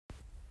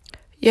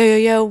Yo, yo,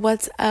 yo,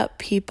 what's up,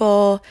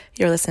 people?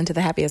 You're listening to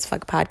the Happy as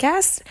Fuck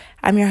podcast.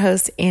 I'm your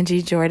host,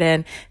 Angie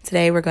Jordan.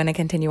 Today, we're going to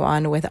continue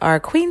on with our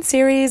Queen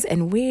series,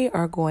 and we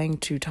are going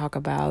to talk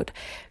about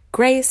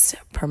grace,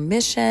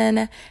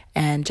 permission,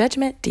 and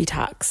judgment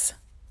detox.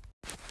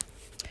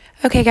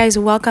 Okay, guys,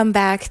 welcome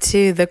back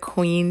to the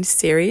Queen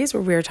series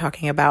where we're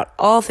talking about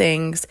all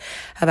things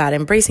about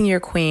embracing your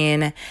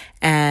queen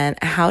and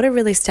how to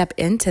really step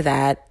into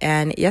that.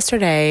 And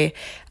yesterday,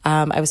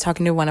 I was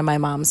talking to one of my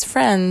mom's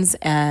friends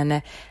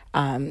and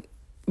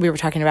we were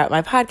talking about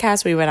my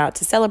podcast. We went out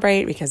to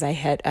celebrate because I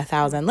hit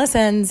 1,000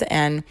 listens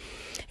and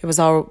it was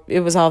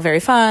all very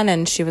fun.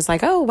 And she was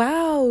like, "Oh,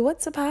 wow,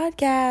 what's a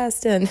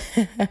podcast?"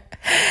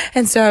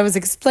 And so I was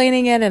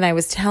explaining it and I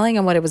was telling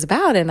them what it was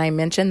about. And I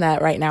mentioned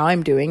that right now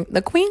I'm doing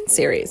the Queen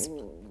series.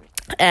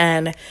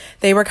 And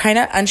they were kind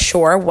of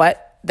unsure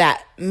what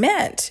that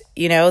meant.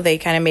 You know, they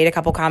kind of made a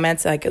couple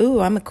comments like, "Ooh,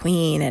 I'm a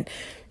queen."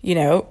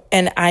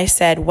 And I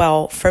said,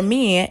 well, for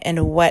me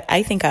and what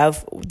I think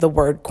of the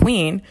word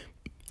queen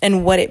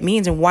and what it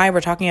means and why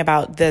we're talking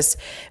about this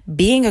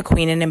being a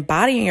queen and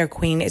embodying your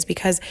queen is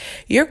because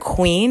your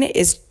queen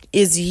is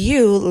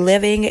you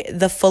living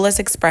the fullest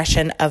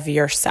expression of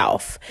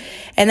yourself.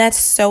 And that's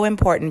so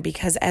important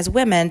because as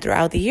women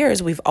throughout the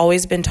years, we've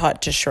always been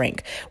taught to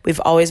shrink.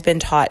 We've always been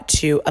taught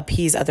to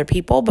appease other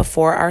people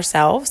before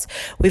ourselves.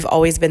 We've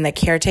always been the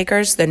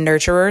caretakers, the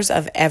nurturers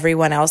of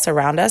everyone else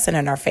around us and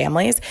in our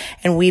families.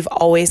 And we've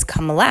always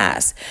come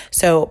last.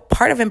 So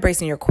part of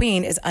embracing your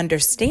queen is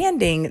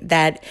understanding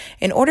that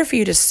in order for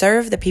you to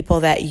serve the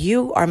people that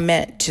you are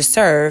meant to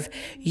serve,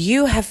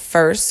 you have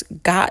first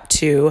got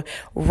to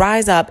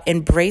rise up,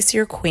 embrace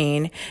your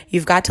queen.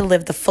 You've got to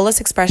live the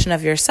fullest expression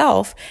of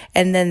yourself.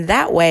 And then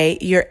that way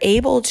you're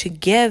able to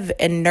give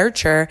and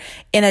nurture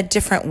in a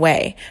different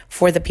way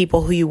for the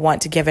people who you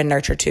want to give and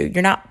nurture to.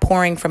 You're not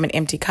pouring from an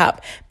empty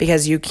cup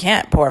because you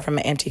can't pour from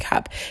an empty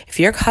cup. If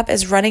your cup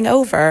is running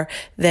over,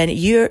 then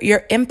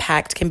your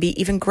impact can be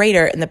even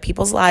greater in the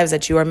people's lives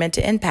that you are meant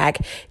to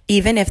impact,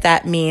 even if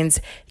that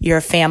means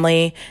your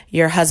family,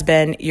 your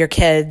husband, your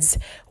kids,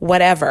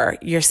 whatever,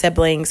 your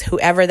siblings,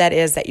 whoever that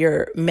is that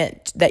you're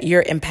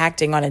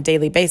impacting on a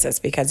daily basis,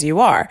 because you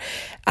are.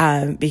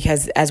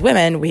 Because as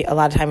women, a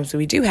lot of times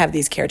we do have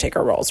these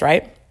caretaker roles,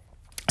 right?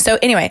 So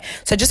anyway,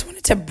 I just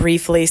wanted to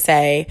briefly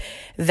say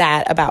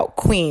that about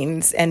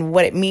queens and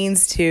what it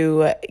means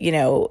to,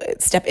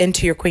 step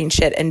into your queen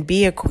shit and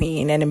be a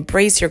queen and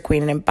embrace your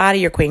queen and embody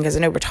your queen. Because I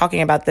know we're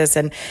talking about this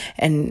and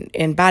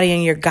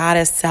embodying your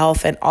goddess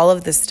self and all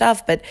of this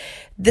stuff, but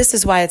this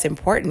is why it's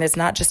important. It's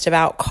not just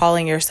about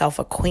calling yourself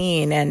a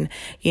queen and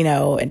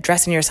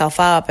dressing yourself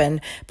up and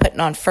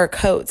putting on fur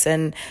coats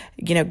and,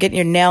 getting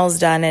your nails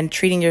done and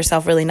treating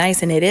yourself really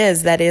nice. And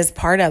that is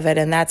part of it.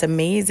 And that's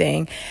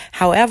amazing.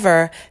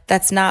 However,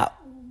 that's not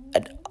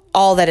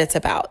all that it's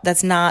about.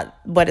 That's not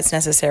what it's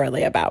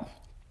necessarily about.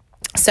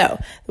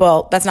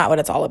 That's not what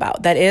it's all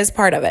about. That is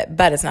part of it,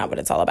 but it's not what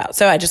it's all about.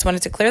 So I just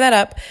wanted to clear that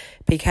up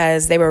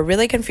because they were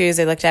really confused.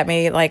 They looked at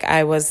me like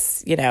I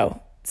was,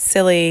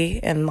 silly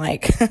and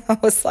like I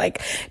was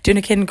like doing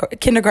a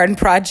kindergarten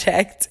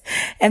project.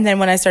 And then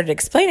when I started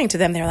explaining to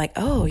them, they were like,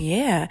 "Oh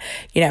yeah,"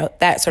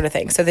 that sort of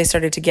thing. So they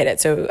started to get it.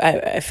 So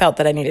I felt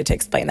that I needed to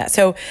explain that.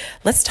 So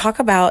let's talk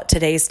about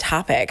today's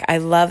topic. I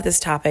love this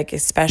topic,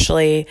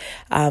 especially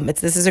that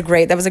was a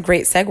great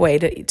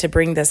segue to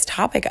bring this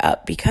topic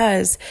up,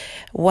 because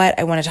what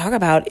I want to talk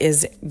about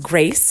is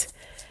grace,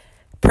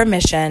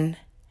 permission,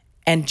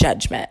 and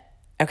judgment.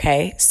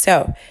 Okay,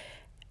 so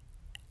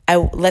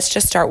let's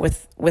just start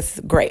with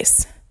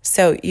grace.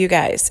 So you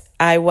guys,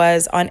 I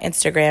was on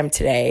Instagram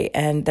today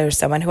and there's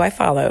someone who I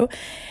follow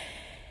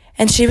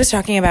and she was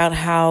talking about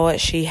how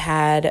she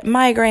had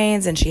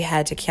migraines and she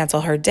had to cancel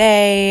her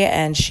day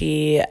and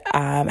she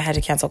had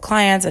to cancel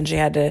clients and she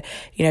had to,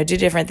 do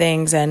different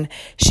things, and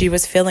she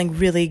was feeling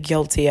really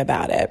guilty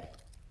about it.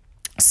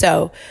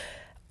 So,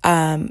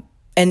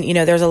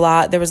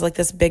 there was like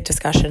this big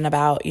discussion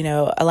about,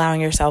 allowing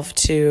yourself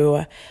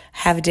to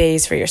have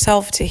days for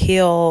yourself to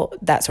heal,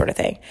 that sort of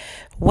thing.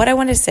 What I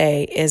want to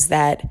say is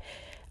that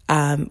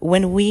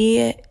when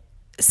we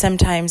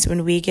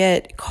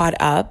get caught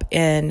up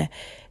in,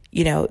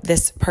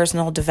 this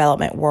personal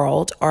development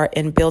world or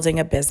in building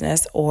a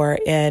business or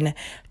in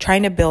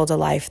trying to build a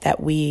life that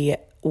we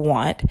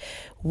want,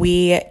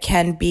 we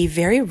can be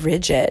very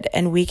rigid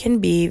and we can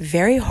be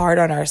very hard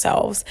on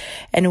ourselves,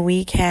 and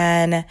we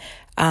can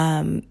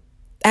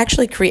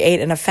actually create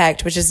an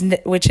effect which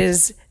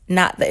is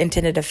not the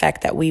intended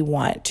effect that we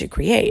want to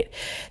create.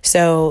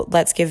 So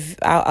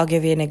I'll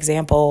give you an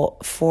example.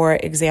 For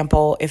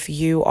example, if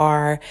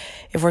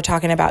we're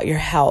talking about your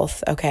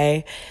health,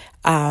 okay.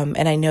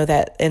 And I know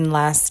that in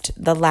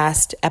the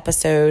last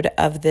episode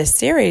of this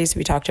series,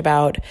 we talked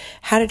about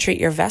how to treat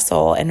your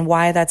vessel and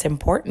why that's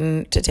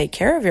important to take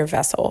care of your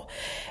vessel.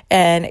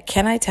 And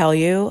can I tell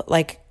you,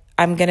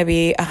 I'm going to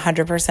be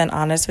 100%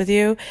 honest with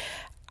you.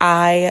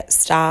 I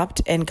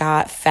stopped and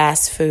got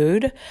fast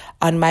food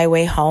on my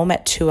way home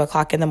at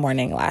 2:00 in the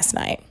morning last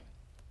night.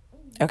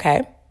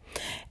 Okay.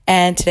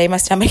 And today my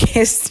stomach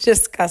is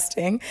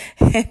disgusting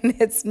and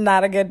it's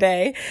not a good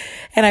day.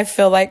 And I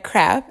feel like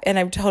crap and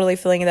I'm totally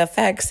feeling the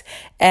effects.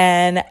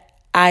 And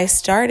I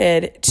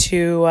started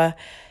to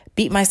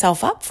beat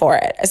myself up for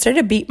it. I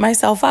started to beat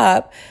myself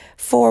up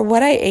for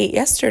what I ate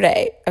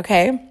yesterday.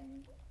 Okay.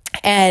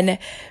 And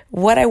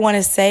what I want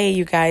to say,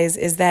 you guys,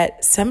 is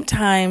that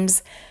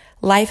sometimes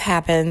life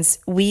happens.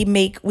 We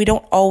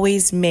don't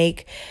always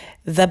make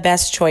the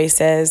best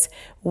choices.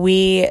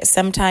 We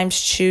sometimes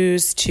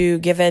choose to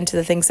give in to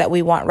the things that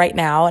we want right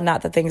now and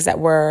not the things that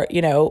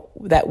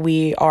that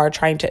we are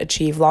trying to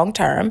achieve long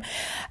term.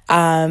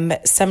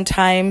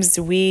 Sometimes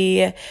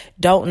we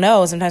don't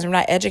know. Sometimes we're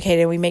not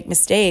educated. We make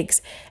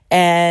mistakes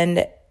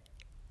and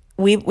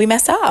we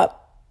mess up.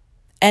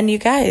 And you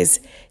guys,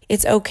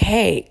 it's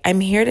okay.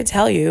 I'm here to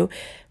tell you,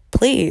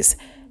 please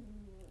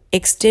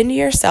extend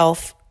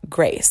yourself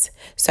grace.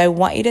 So I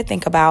want you to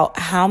think about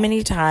how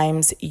many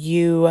times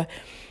you,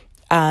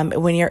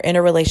 when you're in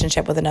a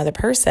relationship with another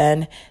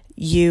person,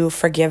 you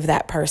forgive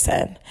that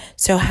person.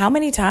 So how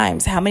many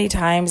times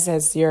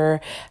has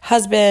your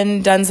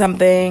husband done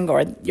something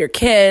or your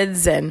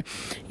kids? And,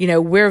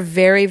 we're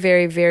very,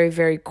 very, very,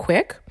 very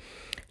quick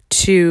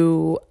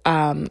to,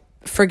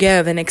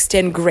 forgive and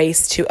extend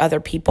grace to other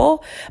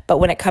people. But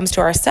when it comes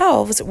to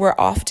ourselves, we're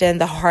often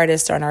the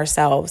hardest on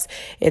ourselves.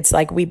 It's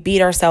like we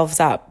beat ourselves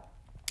up.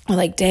 We're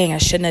like, dang, I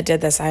shouldn't have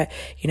did this.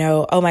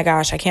 Oh my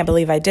gosh, I can't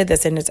believe I did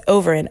this. And it's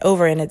over and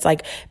over. And it's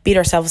like beat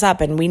ourselves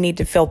up and we need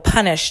to feel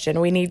punished. And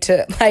we need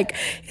to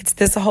it's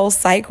this whole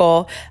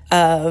cycle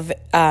of,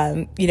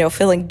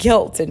 feeling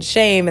guilt and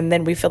shame. And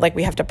then we feel like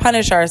we have to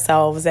punish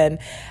ourselves. And,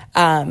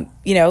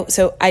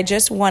 so I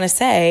just want to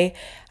say,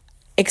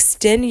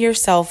 extend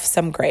yourself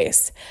some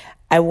grace.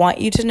 I want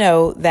you to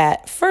know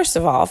that, first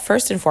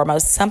and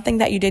foremost, something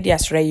that you did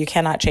yesterday, you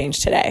cannot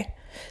change today.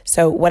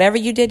 So whatever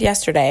you did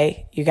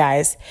yesterday, you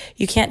guys,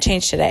 you can't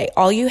change today.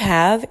 All you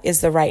have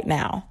is the right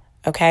now.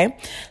 Okay.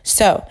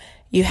 So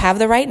you have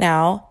the right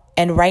now.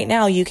 And right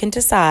now you can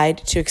decide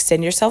to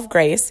extend yourself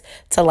grace,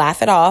 to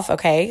laugh it off.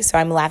 Okay. So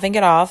I'm laughing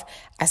it off.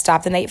 I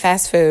stopped and ate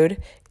fast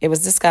food. It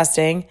was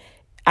disgusting.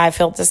 I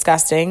felt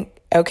disgusting.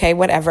 Okay.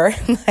 Whatever.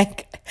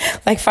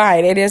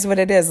 Fine. It is what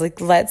it is.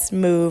 Let's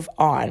move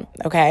on.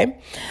 Okay.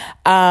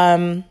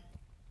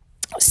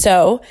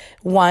 So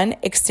 1,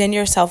 extend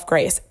yourself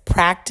grace,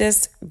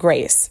 practice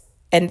grace.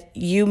 And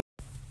you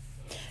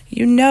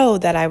know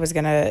that I was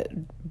going to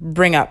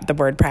bring up the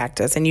word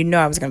practice, and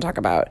I was going to talk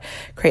about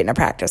creating a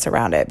practice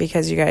around it,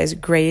 because you guys,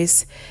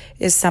 grace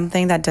is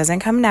something that doesn't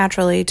come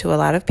naturally to a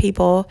lot of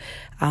people.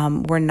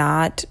 We're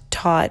not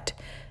taught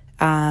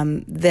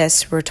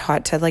we're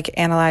taught to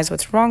analyze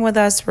what's wrong with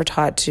us. We're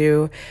taught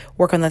to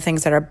work on the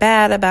things that are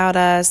bad about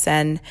us.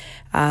 And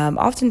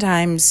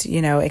oftentimes,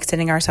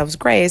 extending ourselves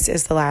grace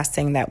is the last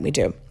thing that we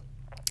do.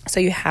 So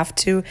you have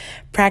to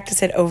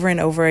practice it over and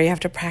over. You have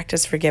to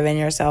practice forgiving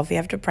yourself. You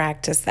have to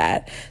practice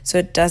that so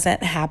it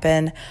doesn't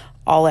happen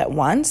all at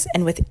once.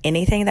 And with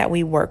anything that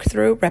we work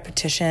through,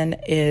 repetition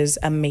is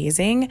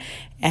amazing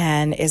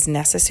and is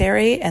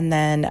necessary. And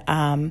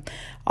then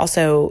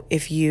also,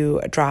 if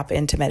you drop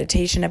into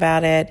meditation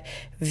about it,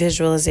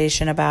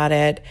 visualization about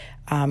it,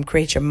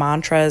 create your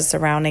mantras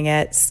surrounding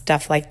it,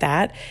 stuff like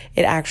that,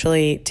 it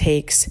actually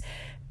takes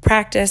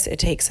practice. It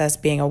takes us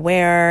being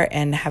aware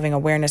and having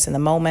awareness in the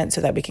moment so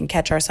that we can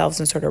catch ourselves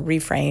and sort of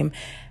reframe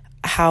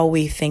how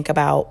we think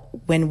about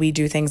when we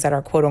do things that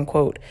are quote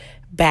unquote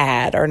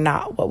bad or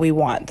not what we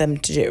want them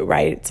to do,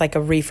 right? It's like a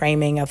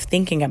reframing of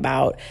thinking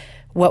about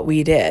what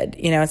we did,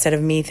 instead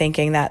of me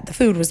thinking that the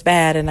food was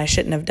bad and I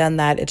shouldn't have done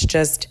that. It's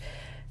just,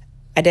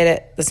 I did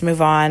it. Let's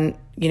move on.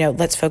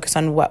 Let's focus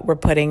on what we're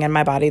putting in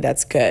my body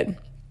that's good.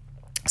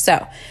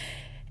 So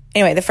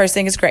anyway, the first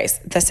thing is grace.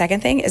 The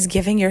second thing is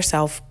giving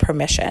yourself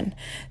permission.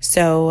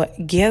 So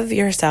give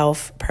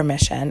yourself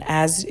permission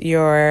as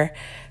your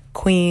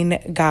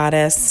queen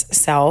goddess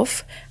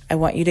self. I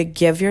want you to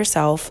give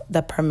yourself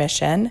the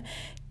permission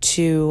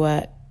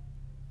to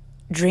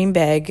dream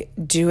big,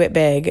 do it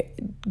big,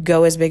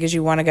 go as big as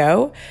you want to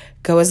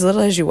go as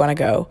little as you want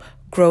to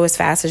grow as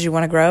fast as you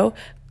want to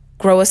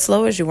grow as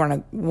slow as you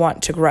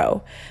want to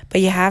grow.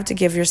 But you have to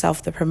give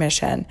yourself the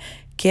permission.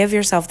 Give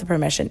yourself the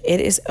permission. It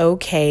is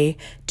okay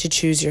to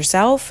choose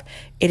yourself.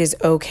 It is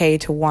okay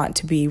to want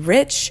to be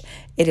rich.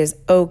 It is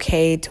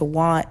okay to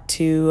want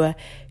to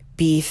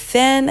be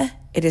thin.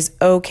 It is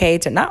okay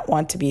to not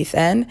want to be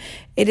thin.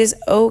 It is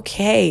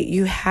okay.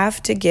 You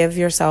have to give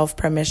yourself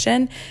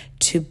permission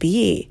to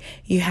be.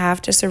 You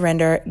have to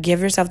surrender, give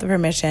yourself the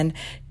permission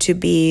to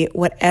be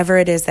whatever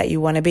it is that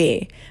you want to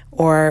be,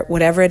 or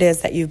whatever it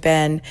is that you've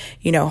been,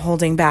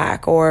 holding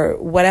back, or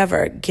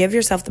whatever. Give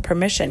yourself the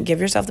permission.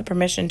 Give yourself the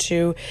permission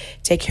to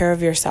take care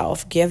of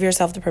yourself. Give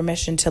yourself the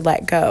permission to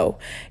let go.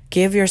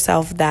 Give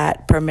yourself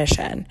that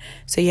permission.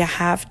 So you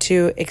have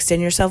to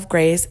extend yourself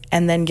grace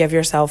and then give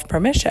yourself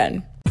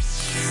permission.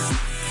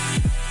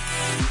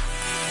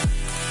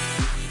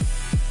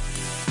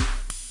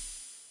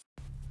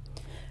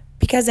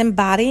 Because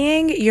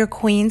embodying your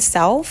queen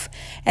self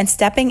and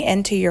stepping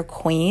into your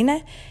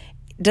queen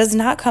does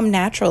not come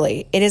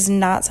naturally. It is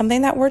not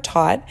something that we're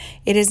taught.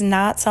 It is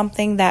not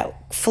something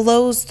that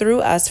flows through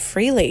us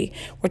freely.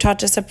 We're taught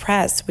to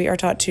suppress. We are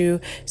taught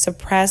to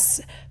suppress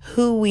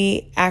who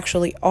we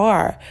actually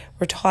are.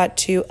 We're taught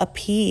to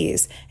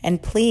appease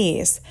and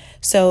please.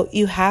 So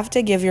you have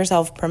to give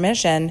yourself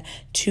permission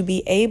to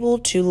be able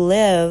to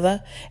live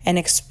and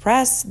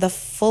express the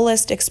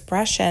fullest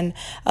expression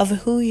of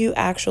who you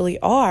actually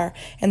are.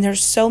 And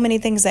there's so many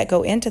things that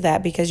go into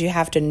that because you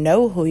have to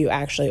know who you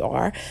actually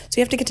are.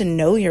 So you have to get to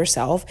know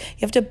yourself.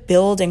 You have to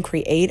build and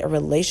create a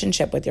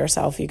relationship with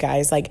yourself, you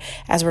guys. Like,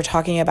 as we're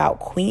talking about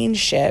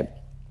queenship,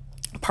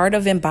 part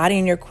of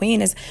embodying your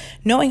queen is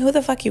knowing who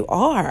the fuck you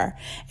are.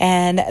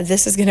 And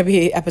this is going to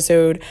be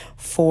episode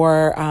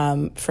for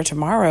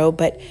tomorrow,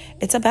 but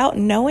it's about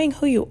knowing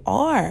who you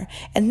are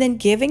and then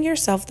giving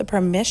yourself the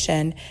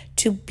permission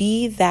to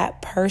be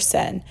that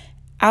person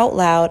out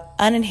loud,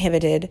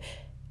 uninhibited,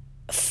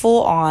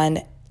 full on,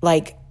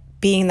 like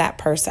being that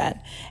person.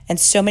 And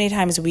so many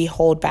times we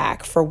hold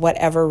back for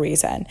whatever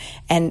reason.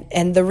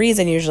 And the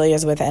reason usually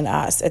is within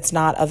us. It's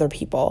not other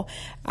people.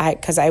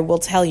 Because I will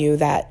tell you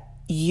that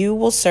you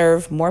will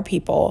serve more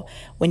people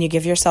when you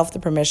give yourself the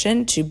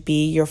permission to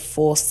be your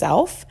full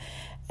self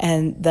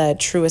and the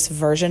truest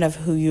version of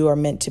who you are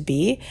meant to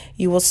be.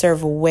 You will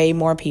serve way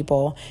more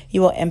people. You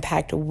will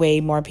impact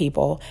way more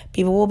people.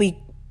 People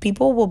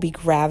will be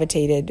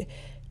gravitated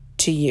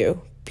to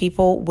you.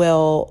 People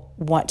will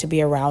want to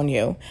be around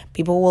you.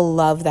 People will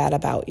love that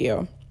about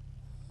you.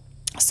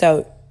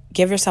 So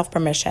give yourself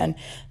permission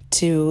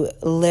to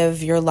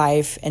live your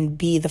life and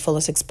be the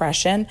fullest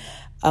expression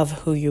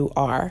of who you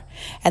are.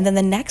 And then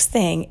the next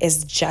thing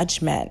is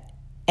judgment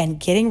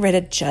and getting rid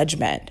of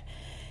judgment.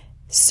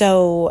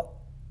 So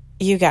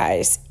you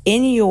guys,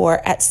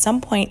 at some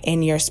point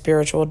in your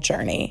spiritual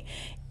journey,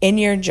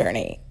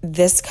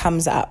 this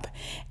comes up,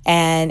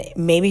 and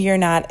maybe you're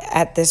not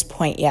at this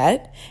point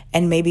yet,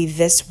 and maybe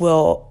this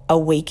will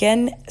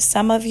awaken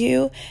some of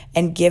you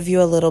and give you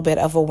a little bit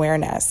of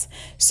awareness.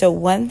 So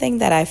one thing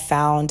that I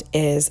found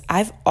is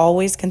I've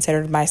always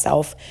considered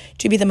myself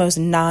to be the most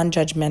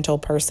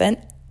non-judgmental person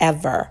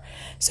ever.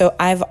 So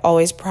I've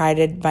always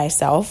prided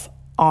myself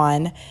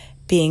on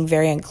being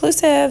very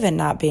inclusive and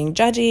not being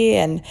judgy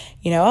and,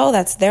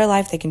 that's their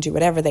life. They can do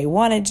whatever they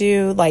want to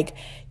do. Like,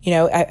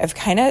 I've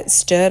kind of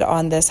stood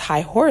on this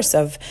high horse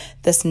of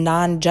this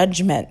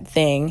non-judgment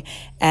thing.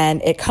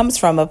 And it comes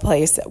from a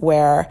place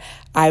where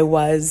I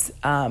was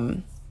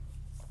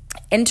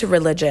into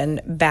religion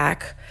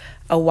back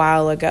a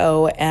while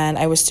ago, and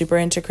I was super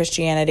into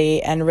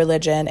Christianity and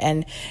religion.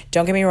 And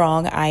don't get me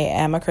wrong, I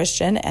am a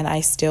Christian, and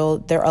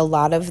there are a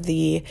lot of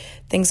the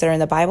things that are in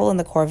the Bible and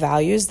the core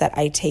values that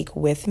I take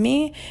with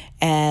me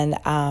and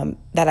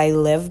that I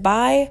live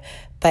by.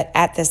 But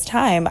at this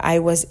time, I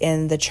was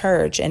in the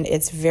church, and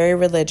it's very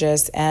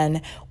religious.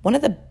 And one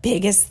of the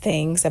biggest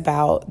things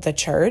about the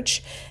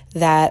church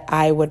that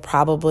I would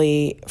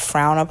probably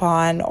frown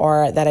upon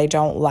or that I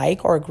don't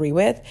like or agree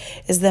with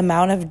is the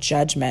amount of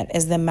judgment,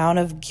 is the amount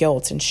of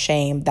guilt and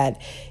shame that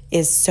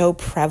is so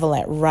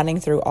prevalent running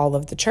through all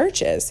of the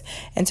churches.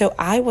 And so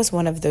I was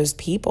one of those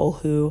people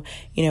who,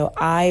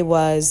 I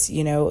was,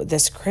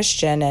 this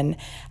Christian, and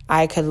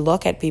I could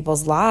look at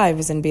people's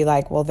lives and be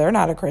like, well, they're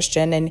not a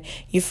Christian. And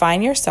you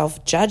find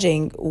yourself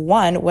judging,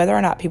 one, whether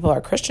or not people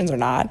are Christians or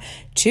not,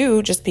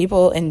 two, just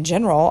people in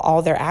general,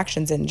 all their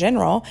actions in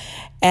general,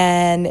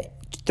 and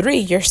three,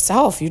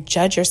 yourself. You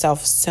judge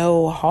yourself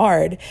so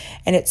hard,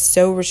 and it's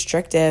so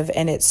restrictive,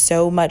 and it's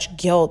so much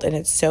guilt, and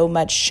it's so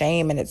much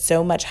shame, and it's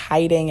so much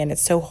hiding, and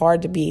it's so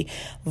hard to be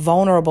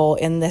vulnerable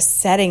in this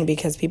setting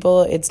because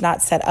it's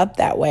not set up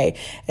that way.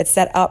 It's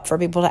set up for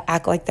people to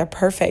act like they're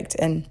perfect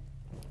and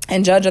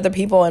judge other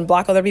people and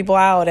block other people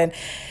out. And,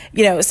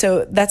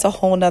 so that's a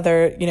whole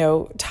nother,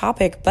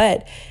 topic.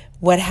 But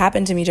what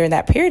happened to me during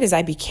that period is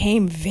I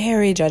became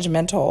very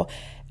judgmental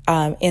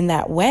in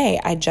that way.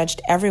 I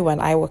judged everyone.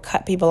 I would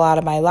cut people out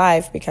of my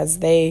life because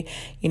they,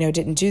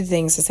 didn't do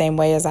things the same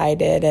way as I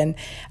did. And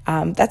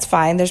that's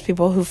fine. There's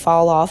people who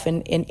fall off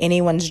in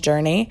anyone's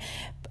journey,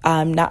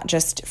 not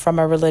just from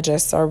a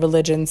religious or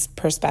religion's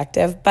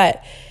perspective.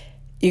 But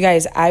you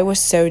guys, I was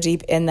so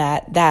deep in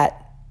that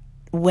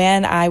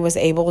when I was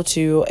able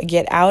to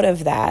get out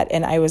of that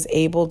and I was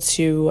able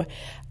to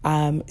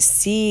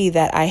see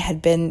that I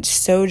had been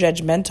so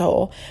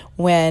judgmental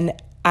when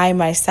I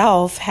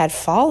myself had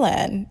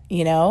fallen,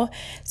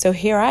 So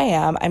here I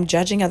am, I'm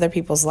judging other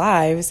people's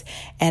lives,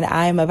 and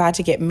I'm about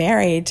to get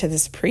married to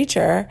this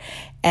preacher,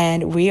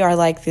 and we are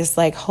like this,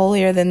 like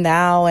holier than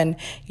thou. And,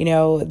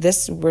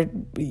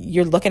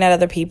 you're looking at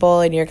other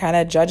people and you're kind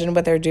of judging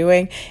what they're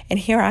doing. And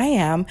here I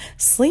am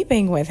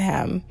sleeping with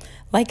him,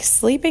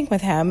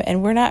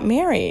 and we're not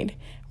married.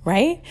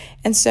 Right?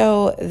 And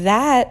so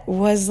that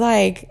was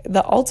like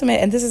the ultimate,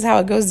 and this is how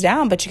it goes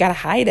down, but you got to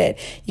hide it.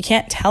 You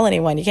can't tell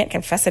anyone. You can't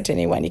confess it to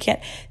anyone. You can't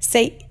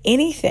say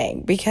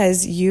anything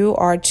because you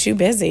are too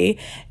busy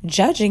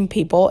judging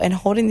people and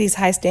holding these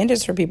high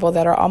standards for people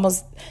that are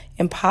almost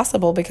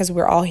impossible because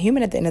we're all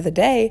human at the end of the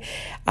day.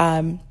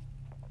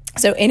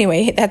 So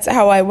anyway, that's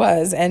how I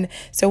was. And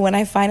so when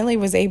I finally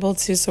was able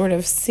to sort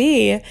of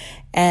see,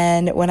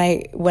 and when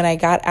I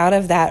got out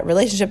of that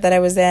relationship that I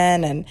was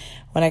in, and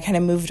when I kind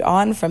of moved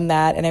on from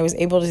that, and I was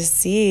able to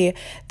see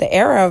the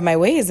error of my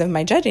ways, of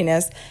my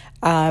judginess,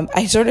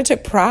 I sort of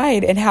took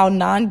pride in how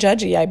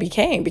non-judgy I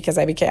became, because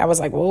I was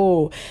like,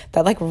 whoa,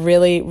 that like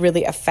really,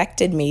 really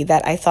affected me,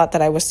 that I thought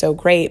that I was so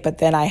great, but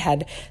then I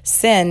had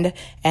sinned,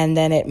 and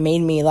then it made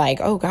me like,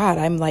 oh God,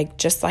 I'm like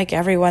just like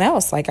everyone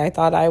else. Like I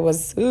thought I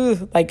was,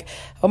 like,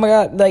 oh my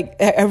God,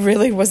 like I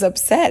really was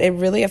upset. It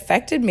really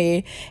affected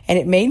me, and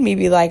it made me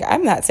be like,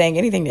 I'm not saying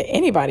anything to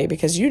anybody,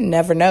 because you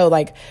never know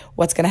like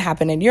what's going to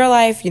happen in your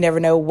life. You never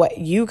know what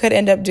you could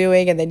end up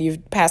doing, and then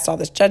you've passed all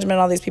this judgment on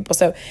all these people.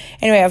 So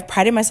anyway, I've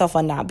prided myself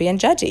on not being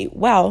judgy.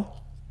 Well,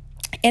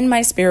 in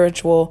my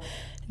spiritual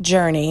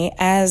journey,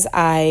 as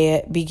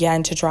I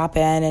began to drop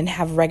in and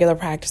have regular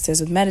practices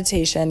with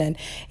meditation and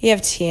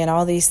EFT and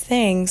all these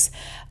things,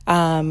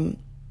 what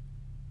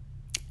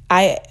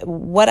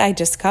I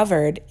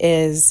discovered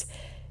is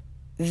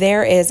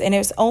and it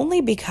was only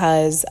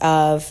because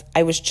of,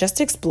 I was just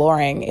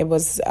exploring. It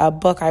was a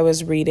book I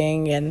was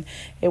reading, and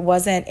it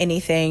wasn't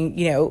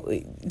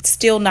anything,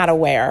 still not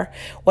aware.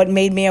 What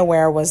made me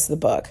aware was the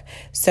book.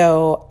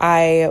 So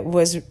I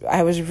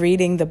was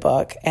reading the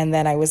book, and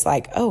then I was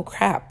like, oh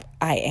crap,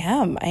 I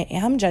am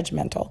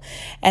judgmental.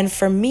 And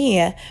for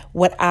me,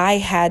 what I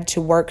had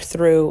to work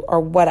through,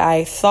 or what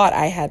I thought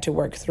I had to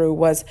work through,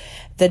 was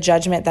the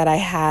judgment that I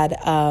had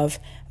of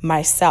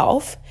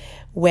myself,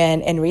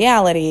 when in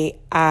reality,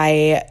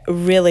 I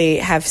really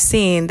have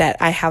seen that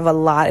I have a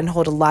lot and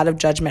hold a lot of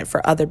judgment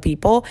for other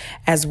people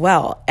as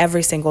well,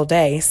 every single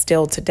day,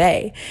 still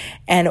today.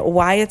 And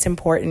why it's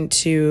important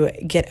to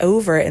get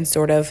over and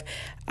sort of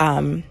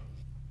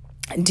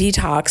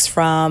detox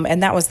from,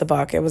 and that was the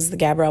book, it was the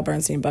Gabrielle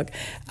Bernstein book,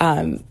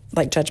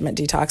 like Judgment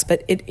Detox.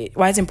 But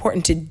why it's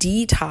important to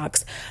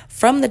detox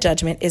from the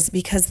judgment is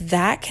because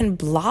that can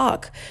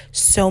block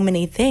so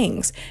many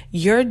things.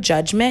 Your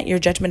judgment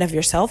of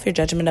yourself, your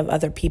judgment of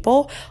other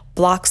people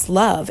blocks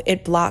love.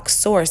 It blocks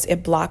source.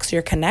 It blocks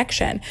your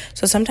connection.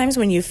 So sometimes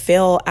when you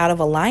feel out of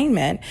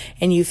alignment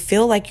and you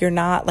feel like you're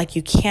not, like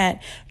you can't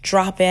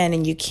drop in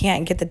and you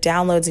can't get the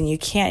downloads and you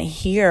can't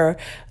hear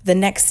the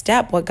next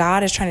step, what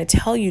God is trying to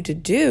tell you to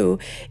do,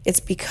 it's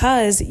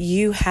because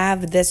you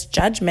have this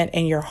judgment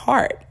in your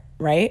heart.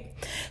 Right?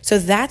 So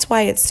that's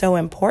why it's so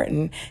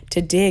important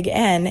to dig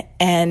in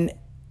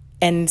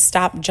and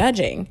stop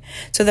judging.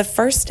 So the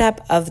first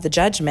step of the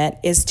judgment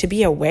is to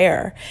be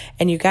aware.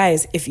 And you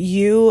guys, if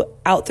you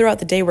out throughout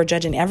the day, we're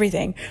judging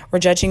everything. We're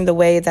judging the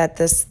way that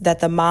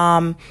the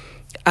mom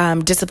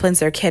disciplines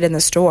their kid in the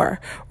store.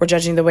 We're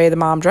judging the way the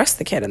mom dressed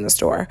the kid in the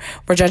store.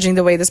 We're judging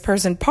the way this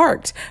person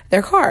parked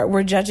their car.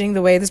 We're judging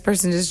the way this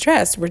person is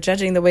dressed. We're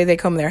judging the way they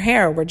comb their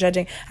hair.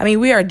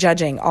 We are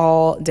judging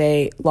all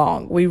day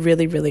long. We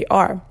really, really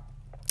are.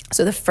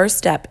 So the first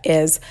step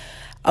is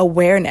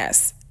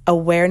awareness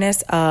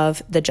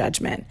of the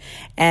judgment.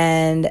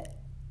 And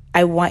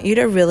I want you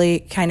to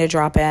really kind of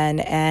drop in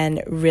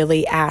and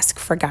really ask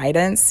for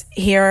guidance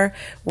here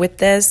with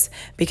this,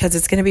 because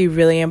it's going to be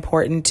really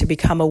important to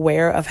become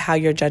aware of how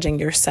you're judging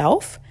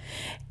yourself.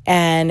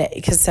 And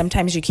because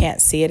sometimes you can't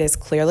see it as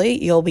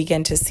clearly, you'll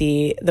begin to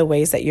see the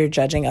ways that you're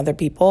judging other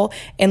people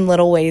in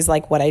little ways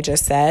like what I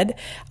just said.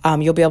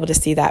 You'll be able to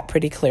see that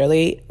pretty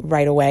clearly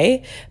right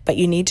away, but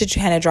you need to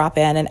kind of drop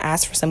in and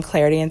ask for some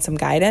clarity and some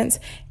guidance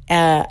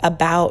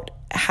about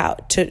how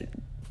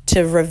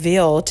to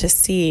reveal, to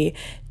see,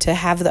 to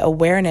have the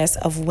awareness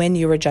of when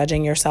you are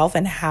judging yourself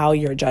and how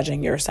you're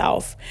judging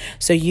yourself.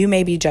 So you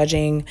may be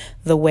judging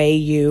the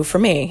way for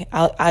me,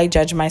 I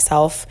judge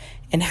myself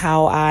in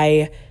how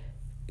I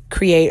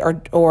create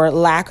or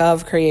lack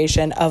of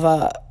creation of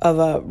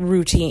a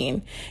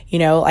routine.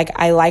 Like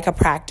I like a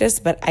practice,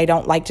 but I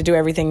don't like to do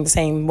everything the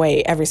same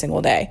way every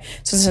single day.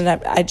 So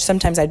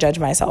sometimes I judge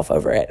myself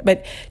over it,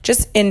 but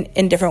just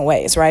in different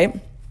ways, right?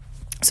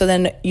 So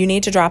then you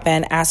need to drop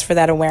in, ask for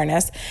that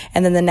awareness.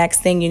 And then the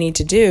next thing you need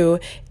to do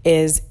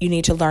is you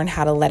need to learn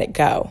how to let it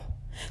go.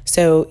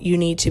 So you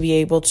need to be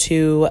able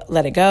to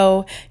let it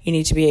go. You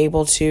need to be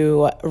able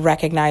to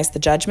recognize the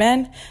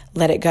judgment,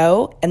 let it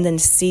go, and then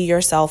see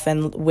yourself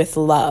with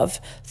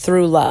love,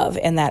 through love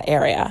in that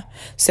area.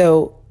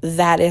 So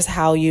that is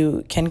how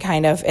you can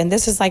kind of, and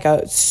this is like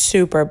a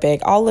super big,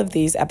 all of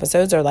these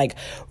episodes are like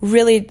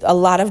really a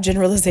lot of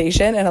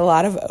generalization and a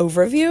lot of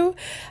overview.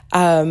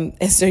 And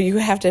so you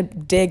have to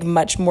dig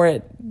much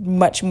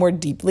more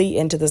deeply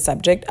into the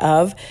subject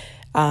of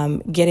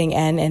getting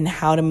in and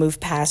how to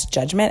move past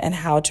judgment and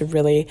how to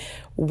really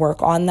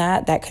work on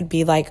that. That could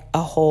be like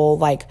a whole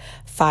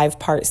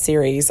 5-part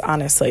series,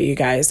 honestly, you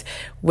guys,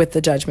 with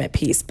the judgment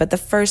piece. But the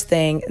first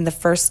thing and the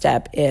first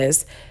step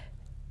is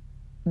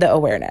the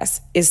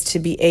awareness, is to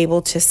be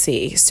able to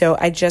see. So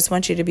I just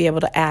want you to be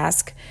able to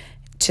ask,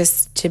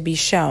 to be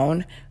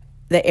shown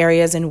the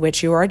areas in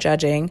which you are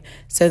judging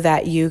so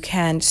that you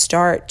can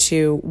start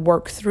to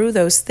work through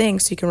those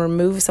things, so you can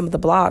remove some of the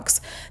blocks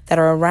that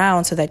are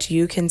around so that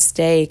you can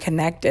stay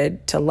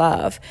connected to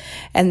love.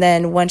 And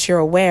then once you're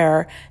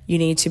aware, you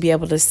need to be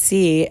able to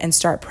see and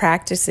start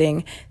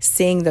practicing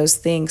seeing those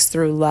things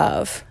through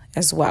love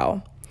as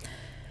well.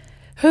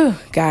 Whew,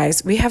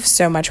 guys, we have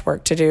so much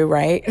work to do,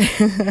 right?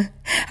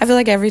 I feel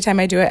like every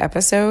time I do an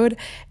episode,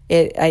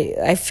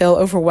 I feel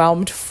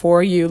overwhelmed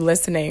for you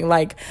listening.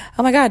 Like,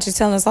 oh my God, she's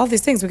telling us all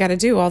these things we got to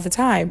do all the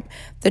time.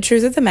 The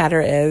truth of the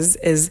matter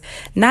is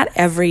not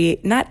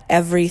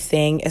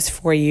everything is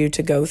for you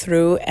to go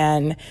through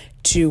and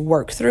to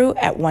work through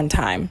at one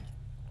time.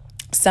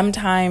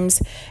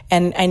 Sometimes,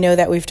 and I know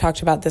that we've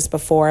talked about this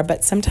before,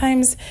 but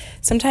sometimes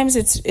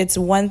it's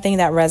one thing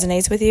that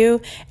resonates with you,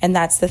 and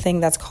that's the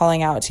thing that's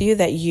calling out to you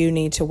that you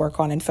need to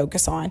work on and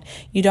focus on.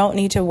 You don't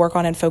need to work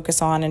on and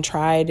focus on and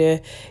try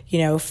to,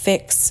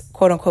 fix,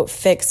 quote unquote,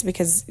 fix,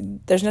 because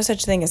there's no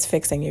such thing as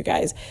fixing, you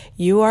guys.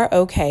 You are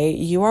okay.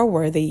 You are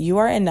worthy. You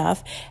are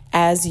enough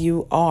as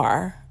you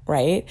are.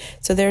 Right?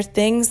 So there are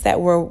things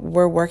that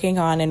we're working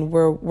on, and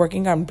we're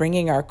working on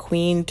bringing our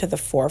queen to the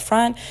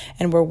forefront,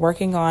 and we're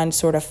working on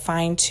sort of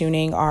fine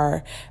tuning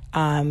our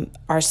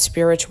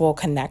spiritual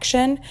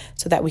connection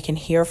so that we can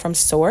hear from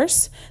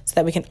source, so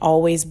that we can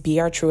always be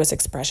our truest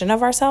expression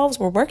of ourselves.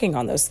 We're working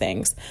on those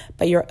things,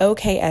 but you're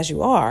okay as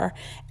you are,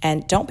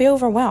 and don't be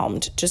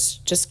overwhelmed.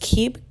 Just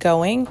keep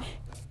going.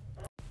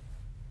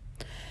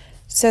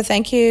 So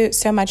thank you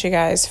so much, you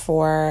guys,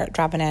 for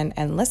dropping in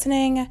and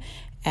listening.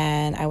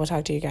 And I will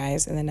talk to you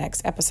guys in the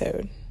next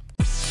episode.